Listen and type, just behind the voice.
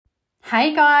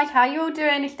Hey guys, how you all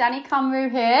doing? It's Danny Cumru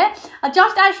here. I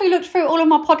just actually looked through all of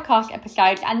my podcast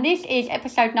episodes and this is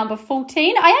episode number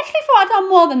 14. I actually thought I'd done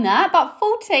more than that, but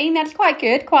 14, that's quite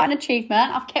good, quite an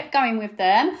achievement. I've kept going with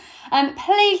them.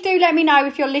 Please do let me know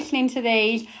if you're listening to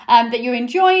these, that you're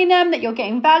enjoying them, that you're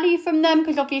getting value from them,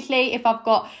 because obviously if I've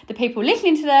got the people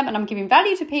listening to them and I'm giving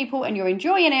value to people and you're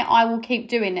enjoying it, I will keep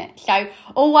doing it. So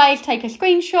always take a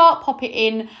screenshot, pop it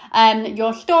in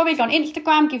your stories on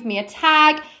Instagram, give me a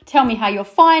tag, tell me how you're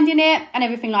finding it and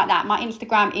everything like that. My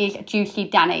Instagram is Juicy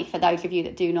Danny, for those of you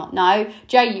that do not know,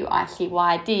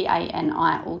 JUICYDANI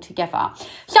altogether.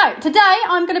 So today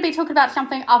I'm going to be talking about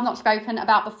something I've not spoken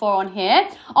about before on here.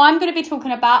 I'm going to be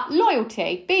talking about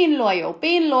loyalty, being loyal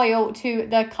to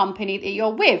the company that you're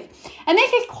with. And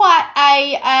this is quite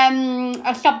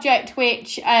a subject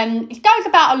which it goes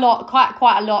about a lot,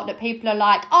 quite a lot, that people are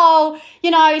like, oh, you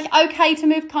know, it's okay to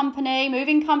move company.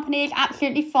 Moving company is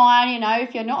absolutely fine. You know,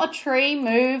 if you're not a tree,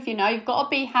 move, you know, you've got to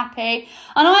be happy.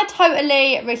 And I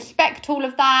totally respect all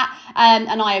of that.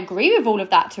 And I agree with all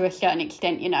of that to a certain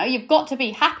extent. You know, you've got to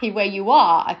be happy where you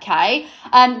are. Okay.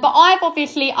 But I've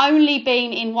obviously only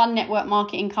been in one network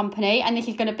marketing company, and this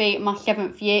is going to be my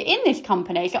 7th year in this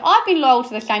company. So I've been loyal to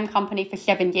the same company for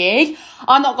 7 years.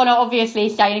 I'm not going to obviously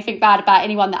say anything bad about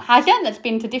anyone that hasn't, that's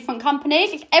been to different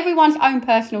companies. It's everyone's own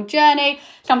personal journey.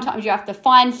 Sometimes you have to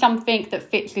find something that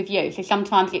fits with you. So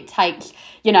sometimes it takes,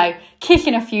 you know,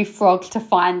 kissing a few frogs to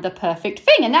find the perfect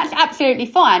thing. And that's absolutely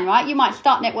fine, right? You might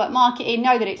start network marketing,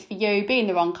 know that it's for you, be in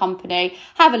the wrong company,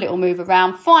 have a little move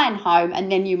around, find home,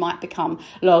 and then you might become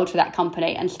loyal to that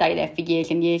company and stay there for years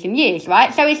and years and years,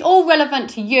 right? So it's all relevant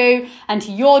to you and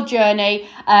to your journey.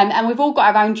 And we've all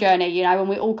got our own journey, you know, and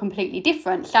we're all completely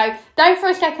different. So don't for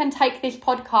a second take this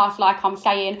podcast like I'm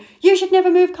saying, you should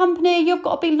never move company, you've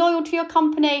got to be loyal to your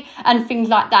company and things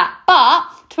like that. But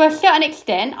to a certain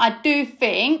extent, I do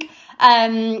think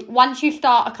once you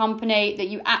start a company that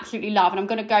you absolutely love, and I'm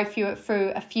going to go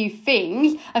through a few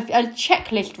things, a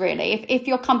checklist really. If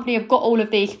your company have got all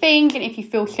of these things, and if you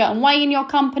feel a certain way in your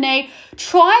company,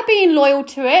 try being loyal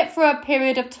to it for a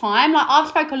period of time. Like I've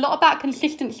spoke a lot about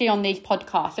consistency on these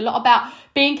podcasts, a lot about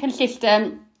being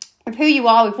consistent with who you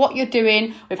are, with what you're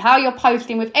doing, with how you're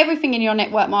posting, with everything in your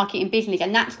network marketing business,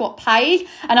 and that's what pays.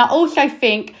 And I also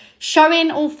think showing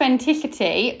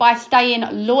authenticity by staying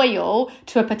loyal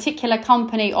to a particular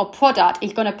company or product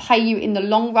is going to pay you in the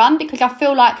long run, because I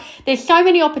feel like there's so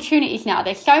many opportunities now,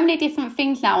 there's so many different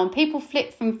things now, and people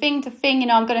flip from thing to thing, you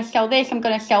know, I'm going to sell this, I'm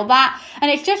going to sell that, and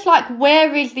it's just like,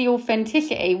 where is the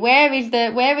authenticity? Where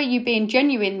are you being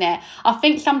genuine there? I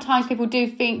think sometimes people do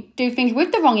things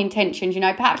with the wrong intentions, you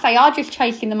know, perhaps they are just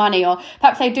chasing the money, or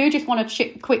perhaps they do just want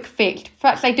a quick fix,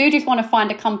 perhaps they do just want to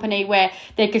find a company where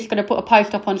they're just going to put a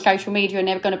post up on social media and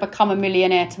they're going to become a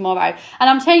millionaire tomorrow. And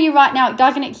I'm telling you right now, it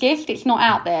doesn't exist. It's not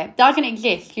out there. It doesn't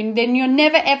exist. Then you're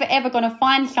never, ever going to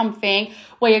find something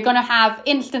where you're going to have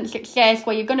instant success,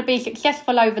 where you're going to be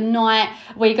successful overnight,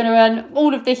 where you're going to earn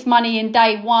all of this money in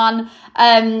day one.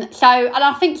 And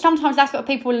I think sometimes that's what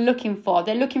people are looking for.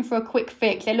 They're looking for a quick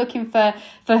fix. They're looking for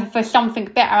something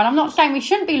better. And I'm not saying we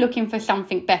shouldn't be looking for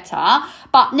something better,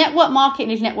 but network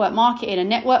marketing is network marketing, and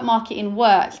network marketing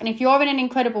works. And if you're in an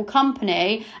incredible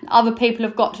company, and other people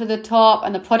have got to the top,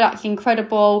 and the product's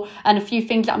incredible, and a few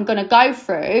things that I'm going to go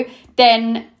through,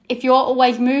 then if you're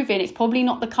always moving, it's probably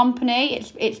not the company,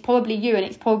 it's probably you, and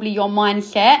it's probably your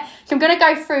mindset. So I'm going to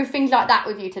go through things like that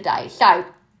with you today. So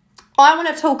I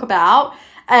want to talk about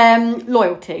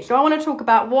loyalty. So I want to talk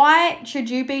about, why should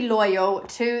you be loyal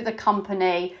to the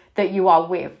company that you are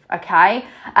with, okay?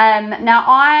 Now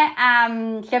I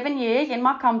am 7 years in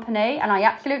my company and I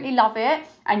absolutely love it.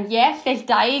 And yes, there's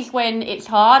days when it's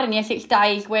hard, and yes, it's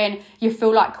days when you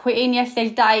feel like quitting. Yes,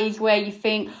 there's days where you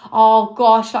think, oh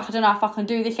gosh, like, I don't know if I can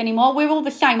do this anymore. We're all the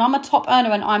same. I'm a top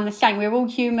earner and I'm the same. We're all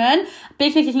human.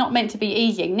 Business is not meant to be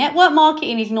easy. Network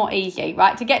marketing is not easy,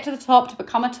 right? To get to the top, to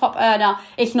become a top earner,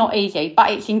 it's not easy,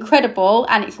 but it's incredible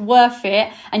and it's worth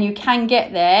it, and you can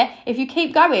get there if you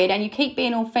keep going and you keep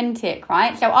being authentic,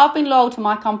 right? So I've been loyal to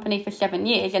my company for 7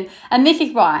 years, and this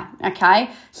is why,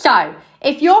 okay? So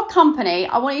if your company,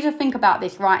 I want you to think about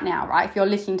this right now, right? If you're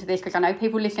listening to this, because I know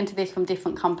people listen to this from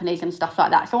different companies and stuff like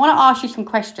that. So I want to ask you some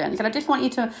questions, and I just want you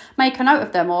to make a note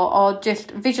of them, or just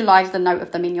visualize the note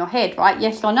of them in your head, right?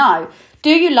 Yes or no?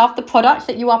 Do you love the products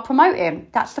that you are promoting?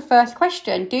 That's the first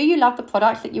question. Do you love the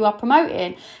products that you are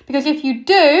promoting? Because if you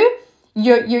do,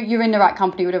 you're in the right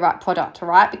company with the right product, all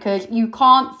right? Because you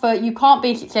can't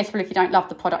be successful if you don't love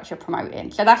the product you're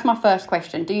promoting. So that's my first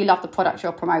question. Do you love the product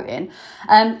you're promoting?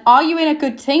 Are you in a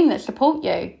good team that support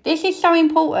you? This is so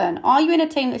important. Are you in a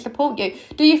team that support you?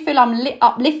 Do you feel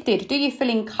uplifted? Do you feel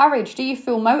encouraged? Do you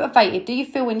feel motivated? Do you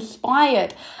feel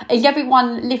inspired? Is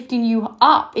everyone lifting you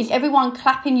up? Is everyone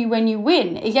clapping you when you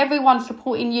win? Is everyone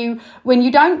supporting you when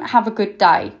you don't have a good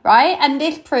day, right? And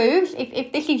this proves,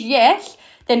 if this is yes,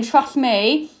 then trust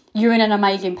me, you're in an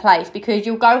amazing place, because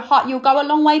you'll go a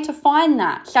long way to find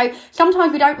that. So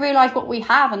sometimes we don't realise what we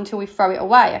have until we throw it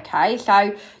away, okay?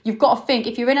 So you've got to think,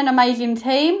 if you're in an amazing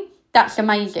team, that's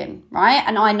amazing, right?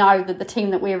 And I know that the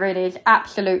team that we're in is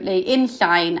absolutely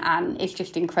insane, and it's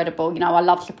just incredible. You know, I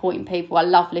love supporting people. I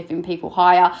love lifting people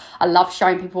higher. I love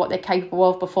showing people what they're capable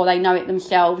of before they know it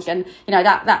themselves. And, you know,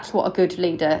 that's what a good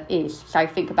leader is. So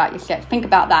think about yourself. Think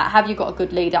about that. Have you got a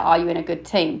good leader? Are you in a good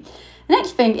team?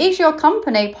 Next thing, is your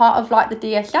company part of like the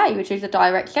DSA, which is the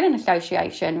Direct Selling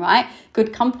Association, right?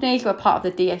 Good companies who are part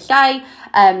of the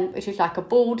DSA, which is like a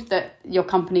board that your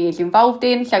company is involved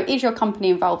in. So is your company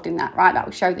involved in that, right? That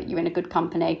will show that you're in a good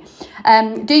company.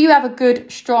 Do you have a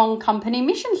good, strong company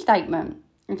mission statement?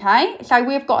 Okay, so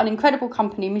we've got an incredible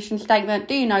company mission statement.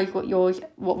 Do you know what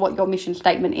your mission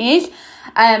statement is?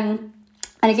 And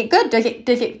is it good? Does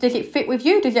it fit with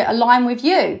you? Does it align with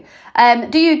you?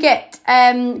 Do you get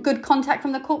good contact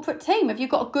from the corporate team? Have you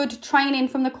got a good training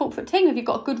from the corporate team? Have you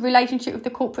got a good relationship with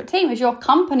the corporate team? Has your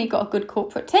company got a good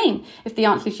corporate team? If the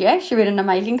answer is yes, you're in an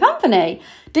amazing company.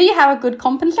 Do you have a good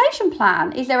compensation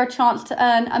plan? Is there a chance to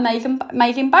earn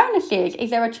amazing bonuses? Is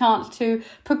there a chance to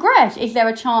progress? Is there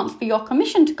a chance for your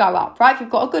commission to go up, right? If you've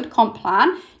got a good comp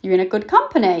plan, you're in a good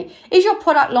company. Is your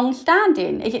product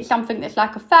long-standing? Is it something that's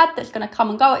like a fad that's going to come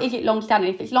and go? Or is it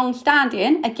long-standing? If it's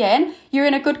long-standing, again, you're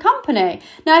in a good company.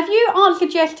 Now, if you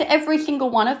answered yes to every single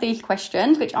one of these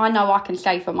questions, which I know I can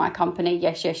say for my company,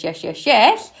 yes,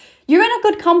 you're in a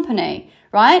good company,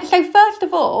 right? So first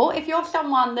of all, if you're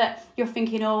someone that you're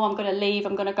thinking, oh, I'm going to leave,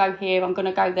 I'm going to go here, I'm going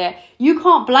to go there, you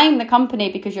can't blame the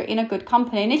company because you're in a good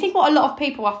company. And this is what a lot of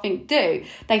people, I think, do.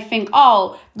 They think,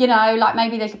 oh, you know, like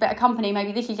maybe there's a better company,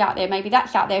 maybe this is out there, maybe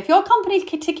that's out there. If your company's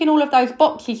ticking all of those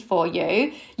boxes for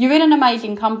you, you're in an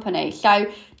amazing company.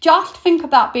 So just think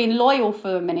about being loyal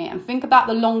for a minute and think about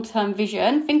the long-term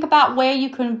vision. Think about where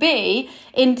you can be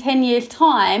in 10 years'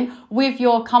 time with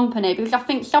your company, because I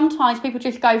think sometimes people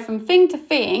just go from thing to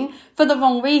thing for the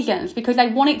wrong reasons because they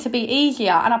want it to be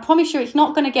easier. And I promise you, it's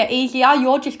not going to get easier.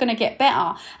 You're just going to get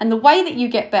better. And the way that you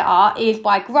get better is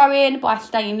by growing, by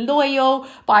staying loyal,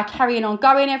 by carrying on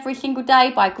going every single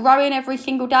day, by growing every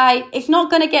single day. It's not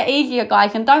going to get easier,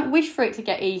 guys, and don't wish for it to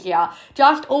get easier.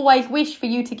 Just always wish for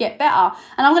you to get better.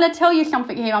 And I'm going to tell you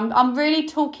something here. I'm really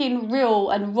talking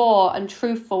real and raw and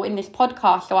truthful in this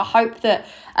podcast. So I hope that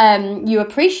you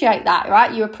appreciate that,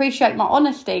 right? You appreciate my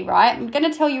honesty, right? I'm going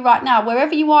to tell you right now,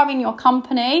 wherever you are in your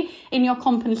company, in your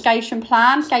compensation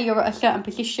plan, say you're at a certain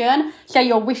position, say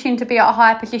you're wishing to be at a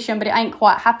higher position, but it ain't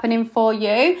quite happening for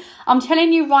you. I'm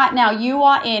telling you right now, you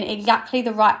are in exactly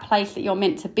the right place that you're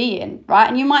meant to be in, right?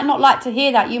 And you might not like to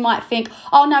hear that. You might think,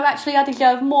 oh no, actually I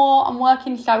deserve more. I'm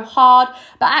working so hard.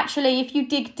 But actually, if you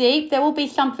dig deep, there will be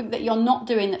something that you're not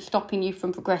doing that's stopping you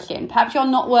from progressing. Perhaps you're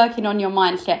not working on your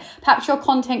mindset. Perhaps your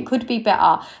content could be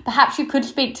better. Perhaps you could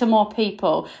speak to more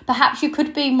people. Perhaps you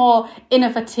could be more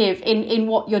innovative in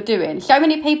what you're doing. So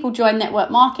many people join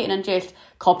network marketing and just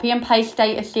copy and paste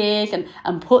statuses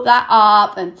and put that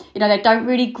up, and you know, they don't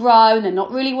really grow, and they're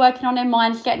not really working on their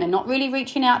mindset, and they're not really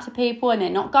reaching out to people, and they're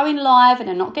not going live, and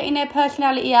they're not getting their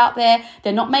personality out there,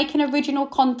 they're not making original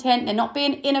content, they're not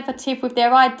being innovative with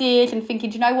their ideas and thinking,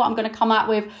 do you know what, I'm going to come out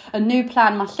with a new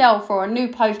plan myself, or a new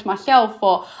post myself,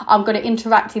 or I'm going to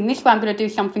interact in this way, I'm going to do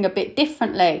something a bit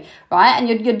differently, right? And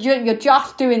you're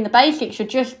just doing the basics, you're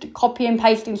just copy and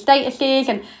pasting statuses,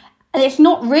 and it's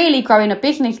not really growing a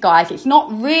business, guys. It's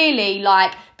not really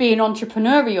like being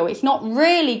entrepreneurial. It's not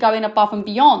really going above and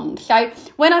beyond. So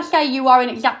when I say you are in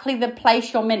exactly the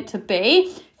place you're meant to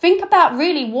be, think about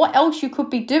really what else you could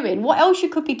be doing, what else you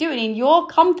could be doing in your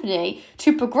company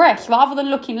to progress, rather than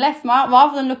looking left,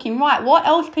 rather than looking right. What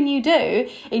else can you do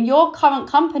in your current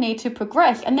company to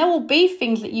progress? And there will be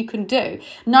things that you can do.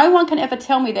 No one can ever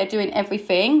tell me they're doing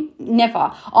everything.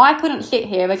 Never. I couldn't sit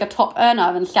here as a top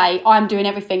earner and say I'm doing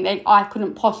everything. I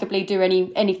couldn't possibly do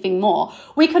anything more.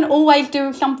 We can always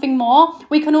do something something more.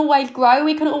 We can always grow.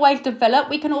 We can always develop.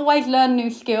 We can always learn new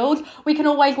skills. We can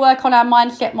always work on our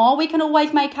mindset more. We can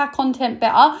always make our content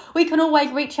better. We can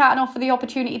always reach out and offer the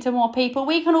opportunity to more people.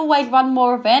 We can always run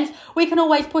more events. We can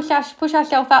always push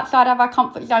ourselves outside of our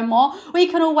comfort zone more. We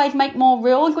can always make more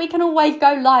reels. We can always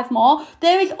go live more.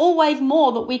 There is always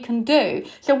more that we can do.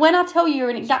 So when I tell you you're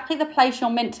in exactly the place you're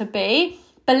meant to be,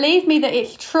 believe me that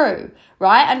it's true,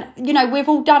 right? And, you know, we've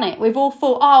all done it. We've all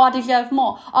thought, oh, I deserve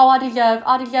more. Oh, I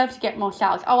deserve to get more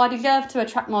sales. Oh, I deserve to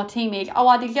attract more teammates. Oh,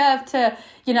 I deserve to,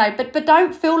 you know, but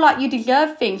don't feel like you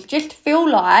deserve things. Just feel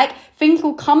like things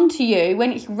will come to you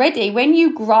when it's ready. When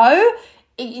you grow,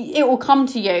 it will come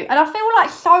to you. And I feel like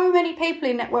so many people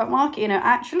in network marketing are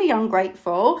actually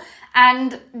ungrateful.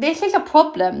 And this is a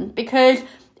problem because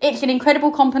it's an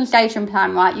incredible compensation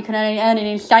plan, right? You can earn an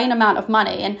insane amount of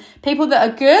money. And people that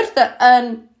are good, that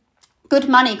earn good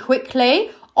money quickly,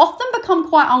 often become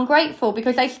quite ungrateful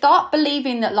because they start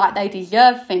believing that like they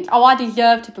deserve things. Oh, I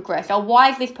deserve to progress. Oh, why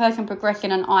is this person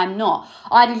progressing and I'm not?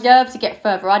 I deserve to get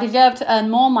further. I deserve to earn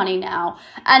more money now.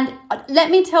 And let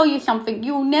me tell you something.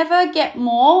 You'll never get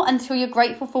more until you're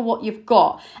grateful for what you've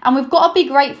got. And we've got to be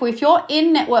grateful. If you're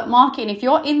in network marketing, if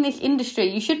you're in this industry,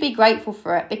 you should be grateful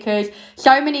for it because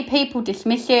so many people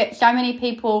dismiss it. So many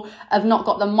people have not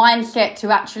got the mindset to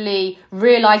actually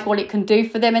realize what it can do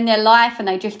for them in their life, and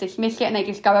they just dismiss it and they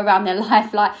just go around their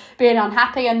life like being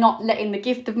unhappy and not letting the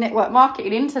gift of network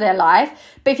marketing into their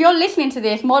life. But if you're listening to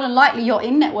this, more than likely you're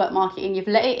in network marketing, you've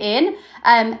let it in,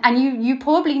 and you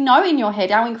probably know in your head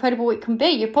how incredible it can be.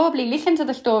 You've probably listened to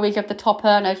the stories of the top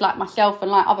earners like myself and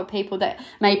like other people that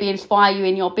maybe inspire you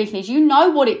in your business. You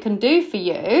know what it can do for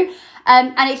you.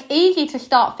 And it's easy to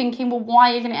start thinking, well,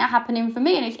 why isn't it happening for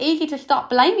me? And it's easy to start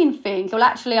blaming things. Well,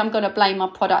 actually, I'm going to blame my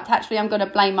product. Actually, I'm going to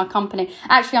blame my company.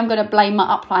 Actually, I'm going to blame my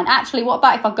upline. Actually, what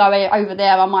about if I go over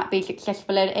there, I might be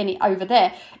successful over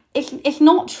there. It's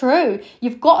not true.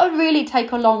 You've got to really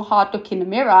take a long, hard look in the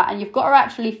mirror, and you've got to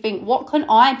actually think, what can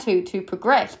I do to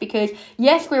progress? Because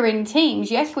yes, we're in teams.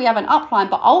 Yes, we have an upline,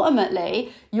 but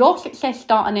ultimately your success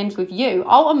starts and ends with you.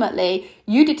 Ultimately,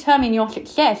 you determine your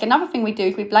success. Another thing we do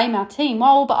is we blame our team.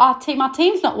 Well, but my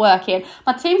team's not working.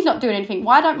 My team's not doing anything.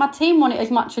 Why don't my team want it as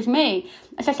much as me?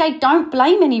 As I say, don't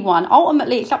blame anyone.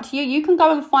 Ultimately, it's up to you. You can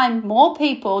go and find more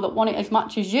people that want it as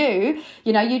much as you.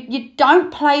 You know, you don't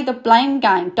play the blame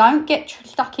game. Don't get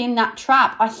stuck in that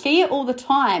trap. I see it all the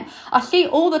time. I see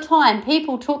all the time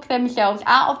people talk themselves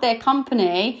out of their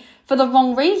company for the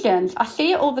wrong reasons. I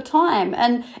see it all the time,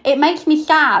 and it makes me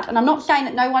sad. And I'm not saying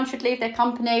that no one should leave their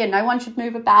company and no one should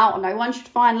move about or no one should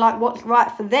find like what's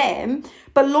right for them,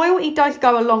 but loyalty does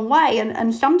go a long way,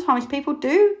 and sometimes people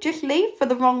do just leave for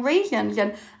the wrong reasons.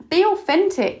 And be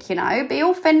authentic, you know, be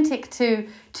authentic to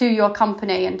your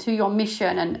company and to your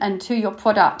mission and to your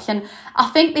products. And I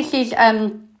think this is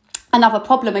another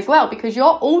problem as well, because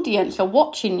your audience are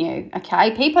watching you,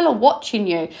 okay? People are watching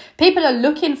you. People are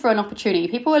looking for an opportunity.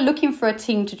 People are looking for a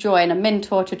team to join, a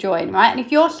mentor to join, right? And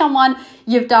if you're someone,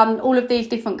 you've done all of these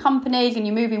different companies and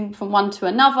you're moving from one to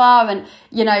another, and,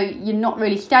 you know, you're not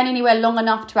really staying anywhere long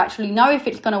enough to actually know if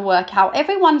it's going to work out.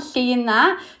 Everyone's seeing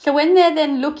that. So when they're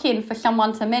then looking for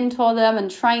someone to mentor them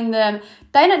and train them,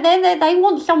 they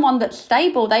want someone that's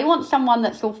stable. They want someone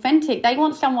that's authentic. They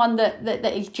want someone that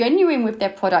is genuine with their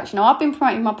products. You know, I've been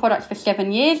promoting my products for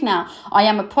 7 years now. I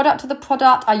am a product of the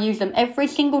product. I use them every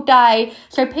single day.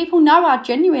 So people know how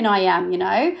genuine I am, you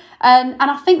know. And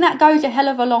I think that goes a hell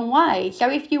of a long way. So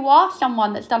if you are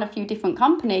someone that's done a few different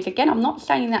companies, again, I'm not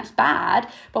saying that's bad,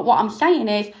 but what I'm saying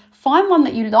is find one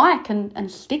that you like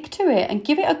and stick to it and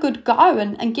give it a good go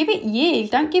and give it years.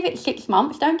 Don't give it 6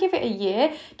 months. Don't give it a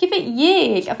year. Give it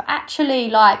years of actually,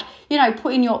 like, you know,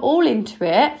 putting your all into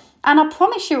it. And I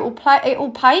promise you it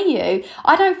will pay you.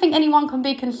 I don't think anyone can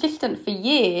be consistent for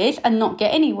years and not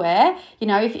get anywhere. You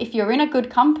know, if you're in a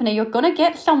good company, you're going to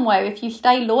get somewhere if you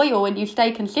stay loyal and you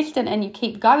stay consistent and you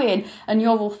keep going and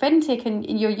you're authentic and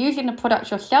you're using the product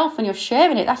yourself and you're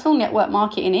sharing it. That's all network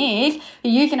marketing is.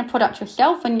 You're using a product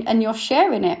yourself and you're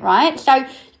sharing it, right? So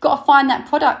you've got to find that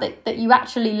product that you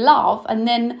actually love, and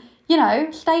then, you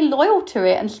know, stay loyal to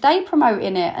it and stay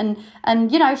promoting it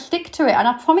and you know, stick to it. And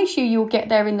I promise you'll get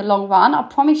there in the long run. I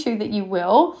promise you that you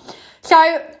will. So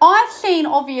I've seen,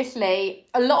 obviously,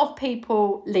 a lot of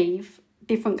people leave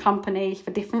different companies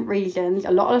for different reasons,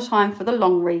 a lot of the time for the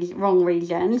wrong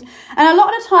reasons. And a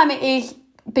lot of the time it is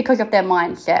because of their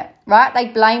mindset, right? They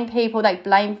blame people, they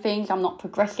blame things. I'm not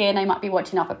progressing. They might be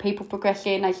watching other people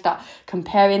progressing. They start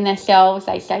comparing themselves.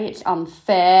 They say it's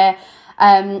unfair.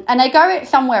 And they go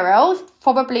somewhere else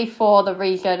probably for the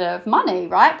reason of money,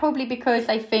 right? Probably because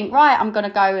they think, right, I'm going to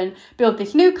go and build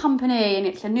this new company and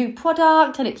it's a new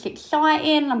product and it's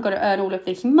exciting. I'm going to earn all of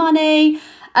this money.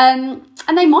 And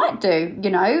they might do,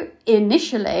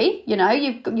 initially,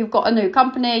 you've got a new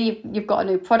company, you've got a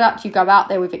new product, you go out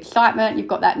there with excitement, you've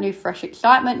got that new fresh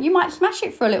excitement, you might smash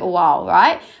it for a little while,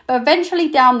 right? But eventually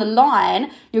down the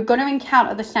line, you're going to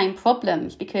encounter the same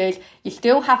problems because you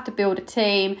still have to build a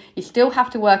team, you still have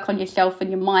to work on yourself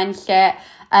and your mindset.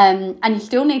 And you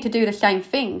still need to do the same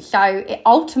thing. So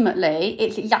ultimately,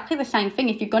 it's exactly the same thing.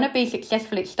 If you're going to be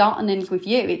successful, it starts and ends with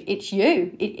you. It's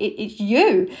you. It's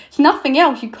you. It's nothing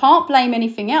else. You can't blame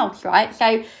anything else, right?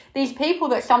 So these people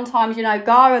that sometimes,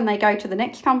 go and they go to the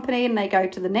next company and they go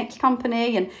to the next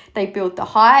company and they build the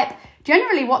hype.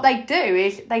 Generally, what they do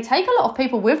is they take a lot of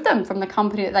people with them from the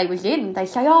company that they was in. They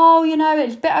say, oh,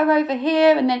 it's better over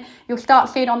here. And then you'll start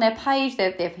seeing on their page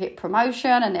they've hit promotion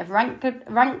and they've ranked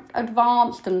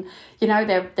advanced and,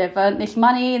 they've earned this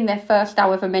money in their first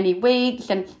however many weeks.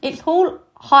 And it's all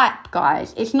hype,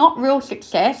 guys. It's not real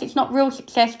success. It's not real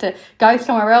success to go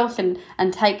somewhere else and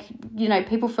take,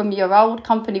 people from your old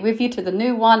company with you to the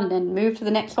new one and then move to the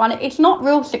next one. It's not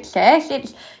real success.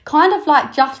 It's kind of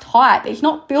like just hype. It's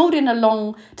not building a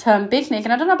long-term business.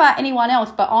 And I don't know about anyone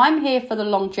else, but I'm here for the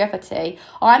longevity.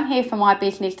 I'm here for my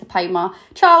business to pay my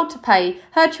child, to pay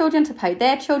her children, to pay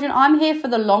their children. I'm here for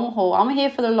the long haul. I'm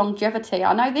here for the longevity.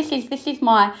 I know this is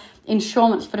my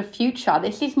insurance for the future.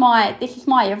 This is my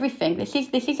everything. This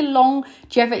is a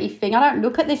longevity thing. I don't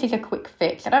look at this as a quick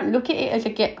fix. I don't look at it as a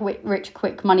get rich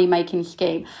quick money making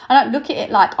scheme. I don't look at it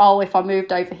like, oh, if I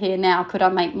moved over here now, could I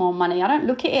make more money? I don't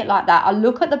look at it like that. I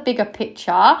look at the bigger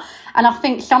picture, and I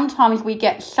think sometimes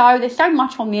there's so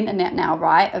much on the internet now,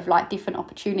 right, of like different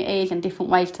opportunities and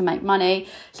different ways to make money.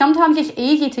 Sometimes it's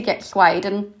easy to get swayed,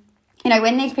 and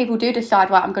when these people do decide,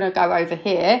 right, I'm going to go over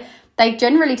here, they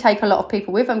generally take a lot of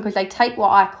people with them because they take what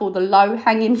I call the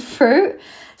low-hanging fruit.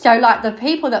 So, like, the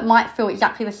people that might feel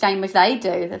exactly the same as they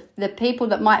do, the people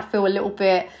that might feel a little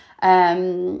bit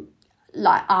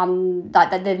like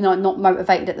they're not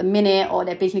motivated at the minute, or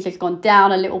their business has gone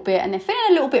down a little bit and they're feeling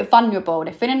a little bit vulnerable.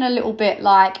 They're feeling a little bit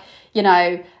like,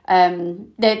 they're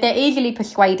easily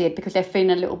persuaded because they're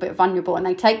feeling a little bit vulnerable, and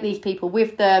they take these people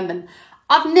with them. And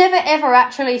I've never, ever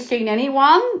actually seen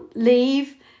anyone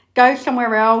go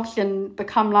somewhere else and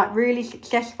become like really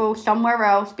successful somewhere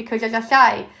else, because, as I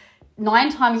say,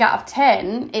 9 times out of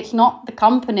 10, it's not the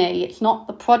company, it's not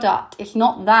the product, it's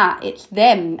not that, it's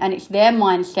them, and it's their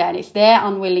mindset, and it's their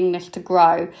unwillingness to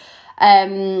grow.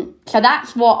 So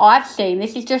that's what I've seen.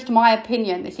 This is just my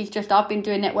opinion. I've been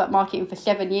doing network marketing for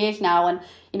 7 years now, and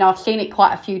I've seen it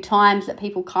quite a few times that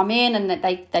people come in and that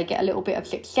they get a little bit of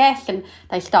success and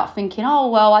they start thinking, oh,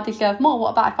 well, I deserve more. What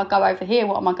about if I go over here?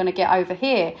 What am I going to get over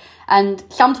here? And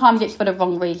sometimes it's for the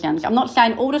wrong reasons. I'm not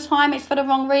saying all the time it's for the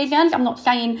wrong reasons. I'm not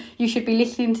saying you should be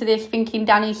listening to this thinking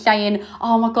Danny's saying,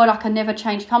 oh my God, I can never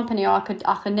change company, or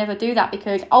I could never do that,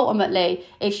 because ultimately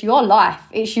it's your life.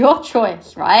 It's your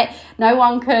choice, right? No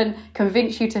one can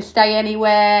convince you to stay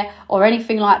anywhere or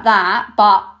anything like that,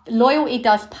 but loyalty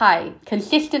does pay.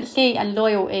 Consistency and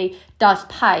loyalty does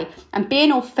pay. And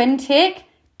being authentic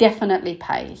definitely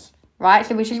pays, right?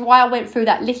 So which is why I went through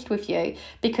that list with you,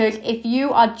 because if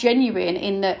you are genuine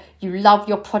in that you love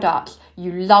your products,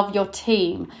 you love your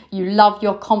team, you love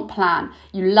your comp plan,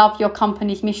 you love your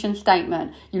company's mission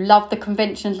statement, you love the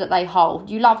conventions that they hold,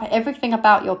 you love everything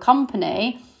about your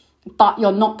company, but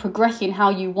you're not progressing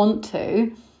how you want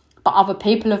to, but other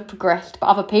people have progressed, but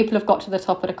other people have got to the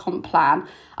top of the comp plan.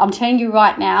 I'm telling you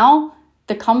right now,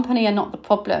 the company are not the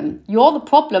problem. You're the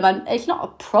problem, and it's not a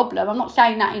problem. I'm not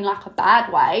saying that in like a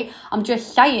bad way. I'm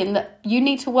just saying that you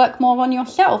need to work more on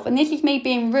yourself. And this is me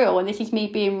being real, and this is me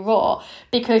being raw,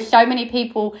 because so many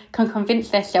people can convince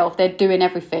themselves they're doing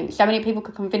everything. So many people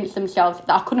can convince themselves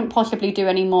that I couldn't possibly do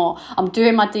any more. I'm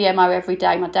doing my DMO every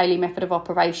day, my daily method of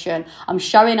operation. I'm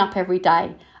showing up every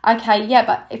day. Okay, yeah,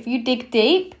 but if you dig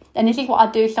deep, and this is what I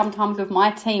do sometimes with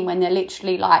my team when they're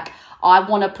literally like, I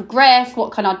want to progress,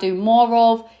 what can I do more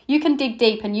of? You can dig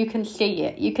deep and you can see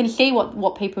it. You can see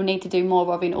what people need to do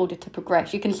more of in order to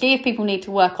progress. You can see if people need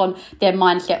to work on their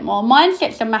mindset more.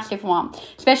 Mindset's a massive one,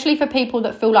 especially for people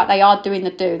that feel like they are doing the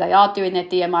do. They are doing their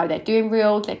DMO, they're doing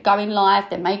reels, they're going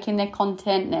live, they're making their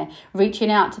content, they're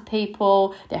reaching out to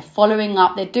people, they're following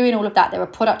up, they're doing all of that. They're a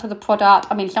product of the product.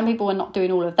 I mean, some people are not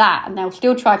doing all of that and they'll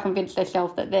still try to convince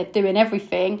themselves that they're doing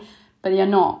everything. but you're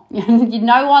not.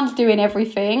 No one's doing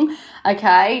everything,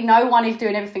 okay? No one is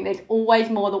doing everything. There's always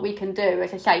more that we can do.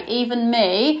 As I say, even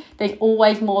me, there's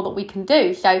always more that we can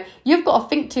do. So you've got to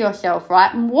think to yourself,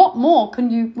 right? What more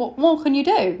can you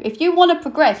do? If you want to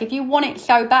progress, if you want it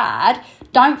so bad,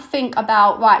 don't think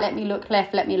about, right, let me look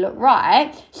left, let me look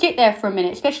right. Sit there for a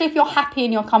minute, especially if you're happy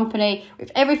in your company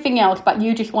with everything else, but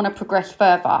you just want to progress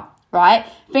further. Right?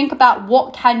 Think about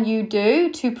what can you do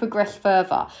to progress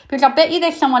further. Because I bet you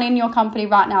there's someone in your company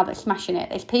right now that's smashing it.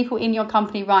 There's people in your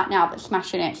company right now that's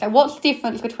smashing it. So what's the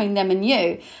difference between them and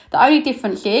you? The only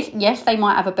difference is, yes, they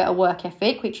might have a better work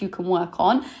ethic, which you can work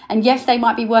on. And yes, they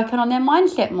might be working on their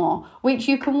mindset more, which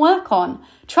you can work on.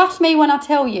 Trust me when I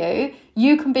tell you,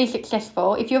 you can be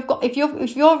successful. If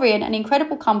you're in an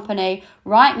incredible company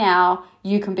right now,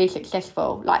 you can be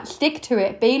successful. Like, stick to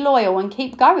it, be loyal and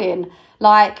keep going.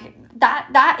 Like,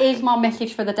 that is my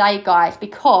message for the day, guys,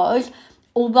 because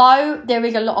although there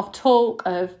is a lot of talk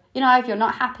of, if you're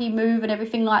not happy, move and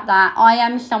everything like that, I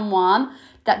am someone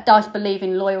that does believe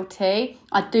in loyalty.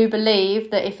 I do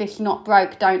believe that if it's not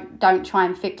broke, don't try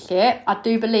and fix it. I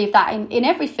do believe that in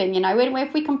everything,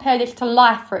 if we compare this to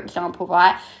life, for example,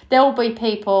 right, there will be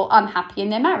people unhappy in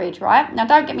their marriage, right? Now,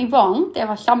 don't get me wrong, there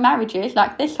are some marriages,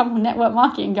 like there's some network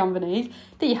marketing companies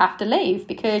that you have to leave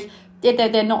because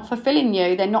they're not fulfilling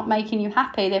you, they're not making you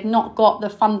happy, they've not got the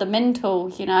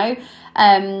fundamentals,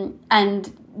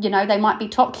 and they might be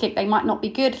toxic, they might not be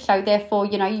good, so therefore,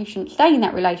 you shouldn't stay in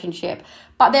that relationship.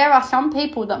 But there are some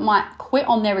people that might quit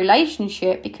on their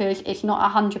relationship because it's not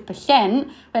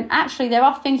 100%, when actually there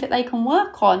are things that they can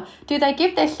work on. Do they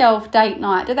give themselves date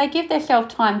night? Do they give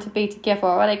themselves time to be together?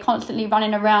 Or are they constantly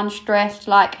running around stressed?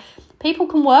 Like, people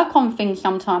can work on things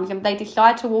sometimes, and they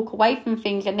decide to walk away from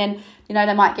things, and then,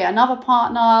 they might get another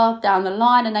partner down the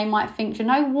line, and they might think, you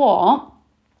know what?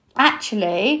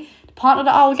 Actually, the partner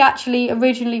that I was actually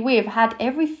originally with had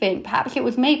everything. Perhaps it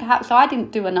was me. Perhaps I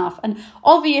didn't do enough. And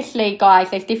obviously, guys,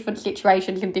 there's different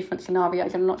situations and different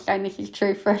scenarios. I'm not saying this is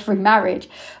true for every marriage,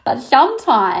 but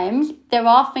sometimes there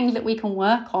are things that we can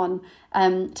work on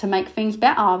to make things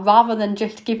better rather than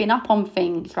just giving up on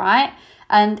things, right?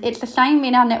 And it's the same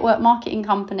in our network marketing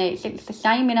companies. It's the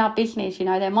same in our business.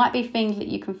 There might be things that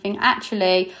you can think,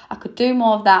 actually, I could do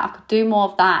more of that. I could do more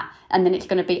of that. And then it's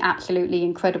going to be absolutely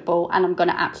incredible. And I'm going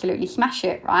to absolutely smash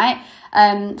it, right?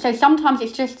 So sometimes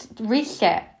it's just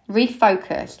reset,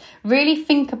 refocus, really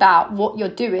think about what you're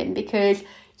doing, because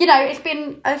it's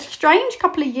been a strange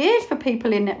couple of years for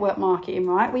people in network marketing,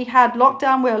 right? We had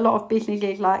lockdown where a lot of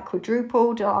businesses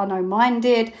quadrupled, I know mine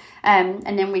did, and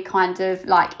then we kind of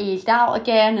eased out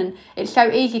again. And it's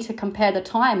so easy to compare the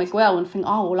time as well and think,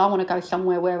 oh, well, I want to go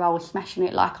somewhere where I was smashing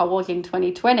it like I was in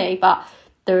 2020. But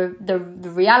the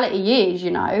reality is,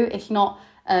 it's not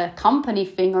a company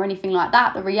thing or anything like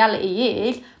that. The reality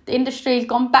is the industry has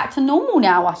gone back to normal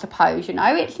now, I suppose.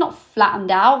 It's not flattened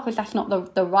out, because that's not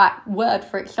the right word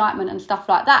for excitement and stuff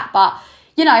like that, but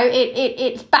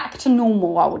it's back to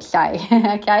normal, I would say.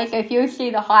 Okay, so if you see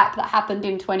the hype that happened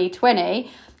in 2020,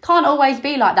 can't always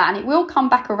be like that, and it will come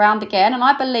back around again. And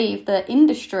I believe the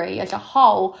industry as a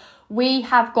whole, we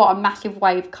have got a massive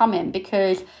wave coming,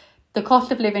 because the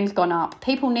cost of living's gone up.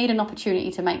 People need an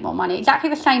opportunity to make more money. Exactly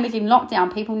the same as in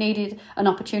lockdown. People needed an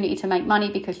opportunity to make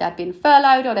money because they'd been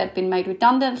furloughed or they'd been made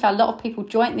redundant. So a lot of people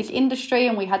joined this industry,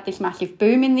 and we had this massive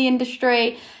boom in the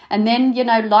industry. And then,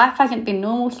 life hasn't been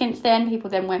normal since then. People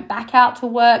then went back out to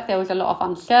work. There was a lot of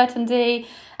uncertainty.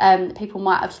 People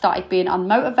might have started being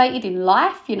unmotivated in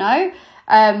life,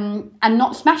 and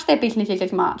not smash their businesses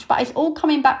as much. But it's all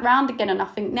coming back round again. And I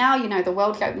think now, the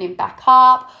world's opening back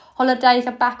up. Holidays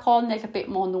are back on. There's a bit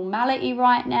more normality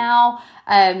right now.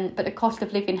 But the cost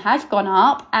of living has gone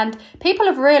up. And people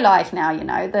have realised now,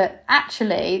 that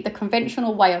actually the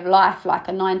conventional way of life, like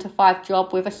a 9-to-5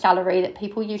 job with a salary that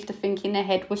people used to think in their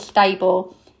head was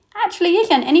stable, actually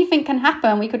isn't. Anything can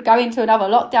happen. We could go into another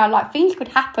lockdown, things could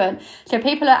happen. So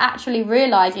people are actually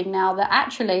realising now that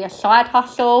actually a side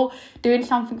hustle, doing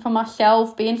something for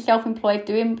myself, being self-employed,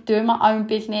 doing my own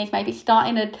business, maybe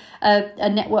starting a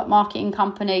network marketing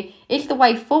company is the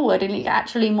way forward, and it's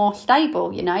actually more stable,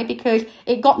 because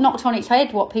it got knocked on its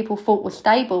head what people thought was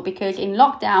stable, because in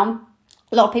lockdown,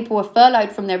 a lot of people were furloughed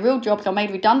from their real jobs or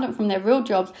made redundant from their real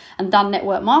jobs and done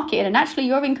network marketing. And actually,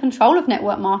 you're in control of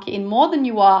network marketing more than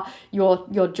you are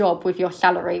your job with your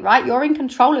salary, right? You're in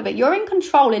control of it. You're in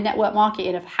control in network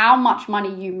marketing of how much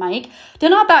money you make.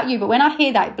 Don't know about you, but when I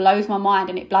hear that, it blows my mind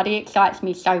and it bloody excites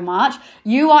me so much.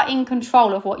 You are in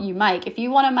control of what you make. If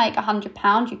you want to make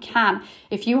 £100, you can.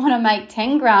 If you want to make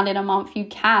 10 grand in a month, you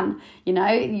can.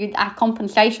 Our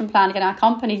compensation plan and our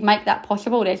companies make that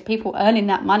possible. There's people earning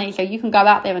that money, so you can go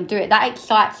out there and do it. That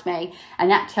excites me, and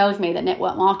that tells me that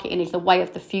network marketing is the way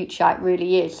of the future. It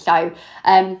really is. So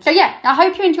yeah, I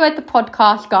hope you enjoyed the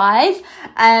podcast, guys.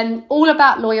 All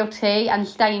about loyalty and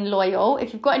staying loyal.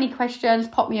 If you've got any questions,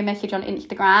 pop me a message on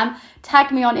Instagram.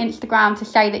 Tag me on Instagram to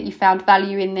say that you found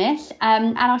value in this.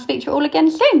 And I'll speak to you all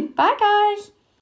again soon. Bye, guys.